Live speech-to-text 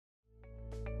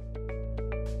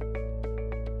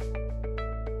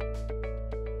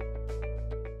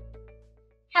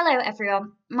Hello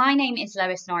everyone, my name is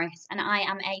Lois Norris and I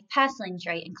am a personal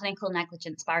injury and clinical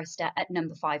negligence barrister at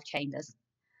No5 Chambers.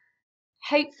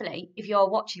 Hopefully, if you are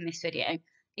watching this video,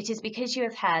 it is because you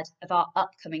have heard of our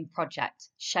upcoming project,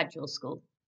 Schedule School.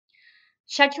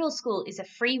 Schedule School is a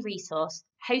free resource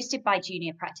hosted by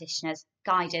junior practitioners,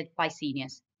 guided by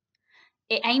seniors.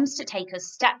 It aims to take us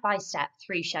step by step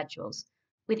through schedules,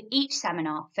 with each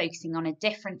seminar focusing on a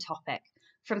different topic,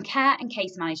 from care and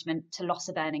case management to loss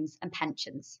of earnings and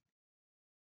pensions.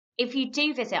 If you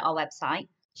do visit our website,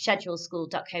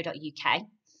 scheduleschool.co.uk,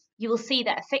 you will see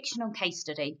that a fictional case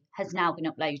study has now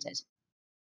been uploaded.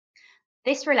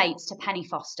 This relates to Penny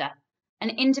Foster, an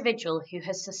individual who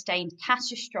has sustained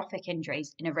catastrophic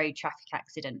injuries in a road traffic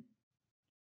accident.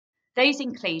 Those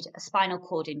include a spinal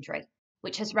cord injury,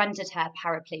 which has rendered her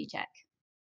paraplegic.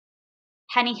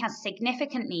 Penny has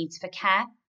significant needs for care,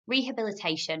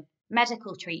 rehabilitation,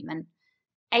 medical treatment,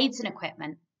 aids and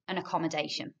equipment, and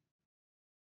accommodation.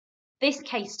 This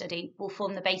case study will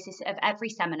form the basis of every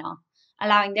seminar,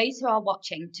 allowing those who are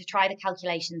watching to try the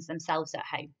calculations themselves at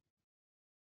home.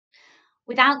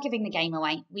 Without giving the game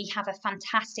away, we have a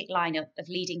fantastic lineup of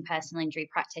leading personal injury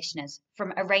practitioners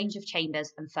from a range of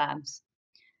chambers and firms.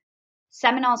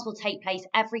 Seminars will take place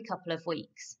every couple of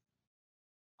weeks.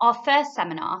 Our first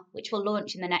seminar, which will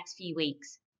launch in the next few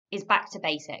weeks, is Back to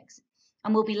Basics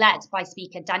and will be led by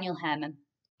speaker Daniel Herman,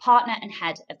 partner and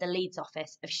head of the Leeds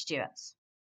office of Stewart's.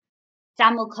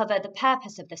 Dan will cover the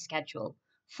purpose of the schedule,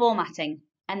 formatting,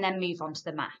 and then move on to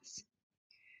the maths.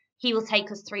 He will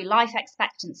take us through life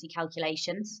expectancy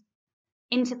calculations,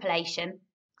 interpolation,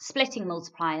 splitting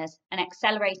multipliers, and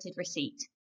accelerated receipt,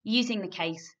 using the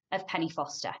case of Penny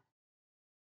Foster.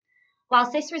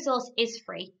 Whilst this resource is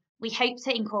free, we hope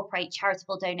to incorporate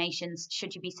charitable donations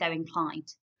should you be so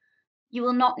inclined. You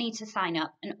will not need to sign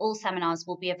up, and all seminars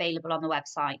will be available on the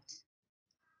website.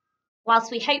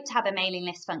 Whilst we hope to have a mailing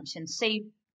list function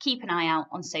soon, keep an eye out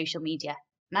on social media.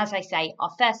 And as I say,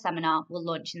 our first seminar will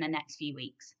launch in the next few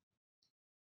weeks.